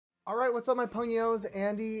Alright, what's up my pungios?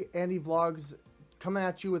 Andy Vlogs coming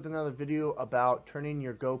at you with another video about turning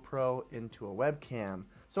your GoPro into a webcam.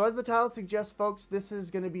 So as the title suggests, folks, this is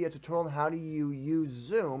going to be a tutorial on how do you use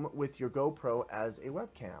Zoom with your GoPro as a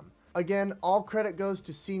webcam. Again, all credit goes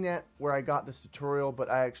to CNET where I got this tutorial, but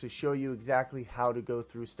I actually show you exactly how to go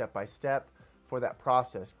through step by step for that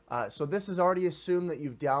process. So this is already assumed that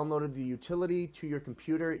you've downloaded the utility to your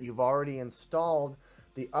computer. You've already installed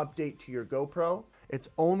the update to your GoPro. It's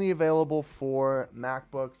only available for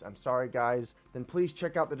MacBooks. I'm sorry guys. Then please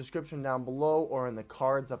check out the description down below or in the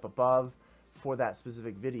cards up above for that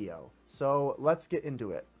specific video. So let's get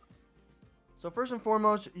into it. So first and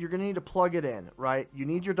foremost, you're gonna need to plug it in, right? You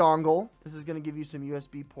need your dongle. This is gonna give you some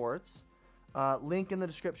USB ports. Link in the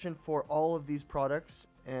description for all of these products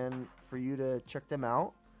and for you to check them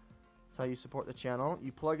out. That's how you support the channel.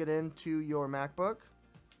 You plug it into your MacBook.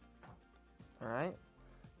 All right.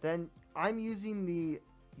 Then I'm using the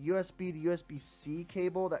USB to USB C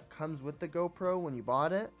cable that comes with the GoPro when you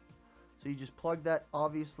bought it. So you just plug that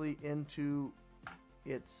obviously into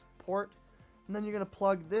its port. And then you're going to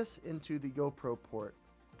plug this into the GoPro port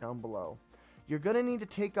down below. You're going to need to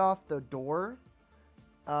take off the door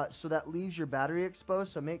so that leaves your battery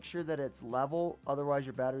exposed. So make sure that it's level, otherwise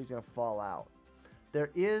your battery is going to fall out. There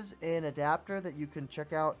is an adapter that you can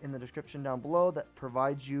check out in the description down below that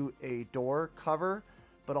provides you a door cover,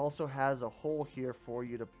 but also has a hole here for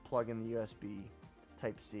you to plug in the USB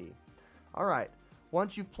Type-C. Alright,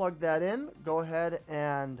 once you've plugged that in, go ahead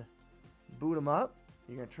and boot them up.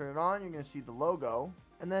 You're going to turn it on, you're going to see the logo.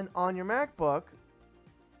 And then on your MacBook,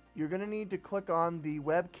 you're going to need to click on the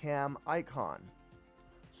webcam icon.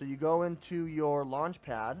 So you go into your launch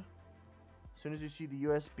pad. As soon as you see the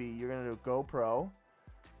USB, you're going to do GoPro.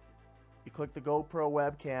 You click the GoPro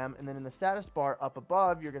webcam, and then in the status bar up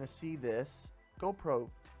above, you're going to see this GoPro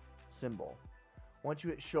symbol. Once you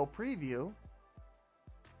hit show preview, you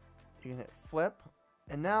can hit flip,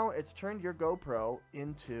 and now it's turned your GoPro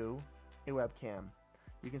into a webcam.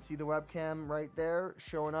 You can see the webcam right there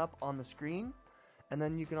showing up on the screen, and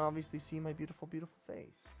then you can obviously see my beautiful, beautiful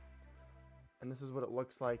face. And this is what it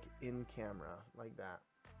looks like in camera, like that.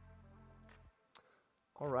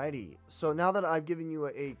 Alrighty, so now that I've given you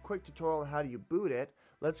a quick tutorial on how do you boot it,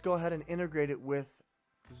 let's go ahead and integrate it with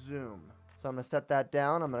Zoom. So I'm going to set that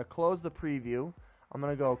down. I'm going to close the preview. I'm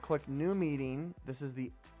going to go click new meeting. This is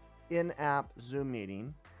the in-app Zoom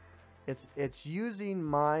meeting. It's using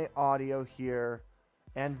my audio here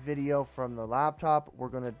and video from the laptop. We're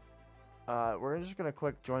just going to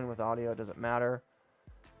click join with audio. It doesn't matter.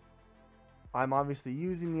 I'm obviously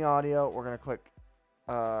using the audio. We're going to click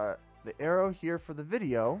the arrow here for the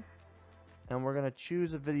video, and we're going to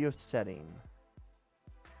choose a video setting.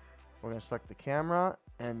 We're going to select the camera,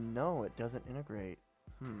 and no, it doesn't integrate.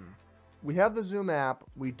 We have the Zoom app.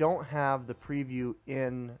 We don't have the preview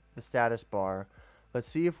in the status bar. Let's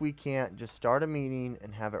see if we can't just start a meeting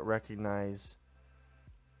and have it recognize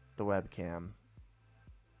the webcam.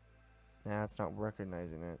 Nah, it's not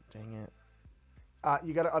recognizing it. Dang it.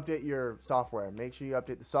 You got to update your software. Make sure you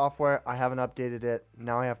update the software. I haven't updated it.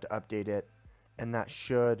 Now I have to update it, and that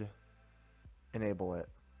should enable it.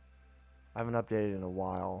 I haven't updated in a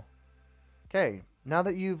while. Okay, now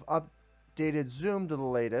that you've updated Zoom to the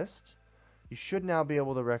latest, you should now be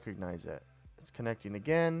able to recognize it. It's connecting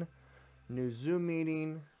again. New Zoom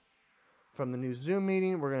meeting. From the new Zoom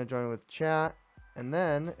meeting, we're going to join with chat, and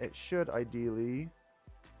then it should ideally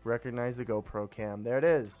recognize the GoPro cam. There it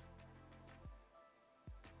is.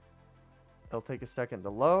 It'll take a second to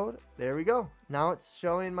load. There we go. Now it's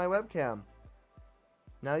showing my webcam.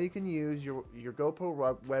 Now you can use your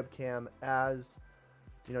GoPro webcam as,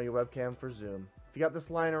 you know, your webcam for Zoom. If you got this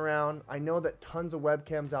lying around, I know that tons of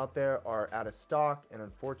webcams out there are out of stock, and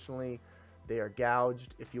unfortunately they are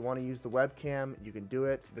gouged. If you want to use the webcam, you can do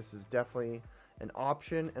it. This is definitely an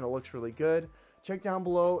option, and it looks really good. Check down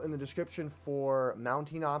below in the description for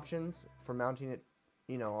mounting options, for mounting it,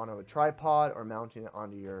 you know, on a tripod or mounting it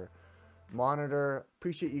onto your monitor.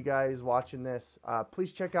 Appreciate you guys watching this.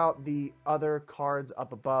 Please check out the other cards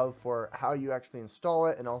up above for how you actually install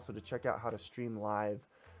it, and also to check out how to stream live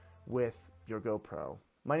with your GoPro.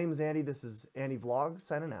 My name is Andy. This is Andy Vlogs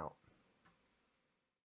signing out.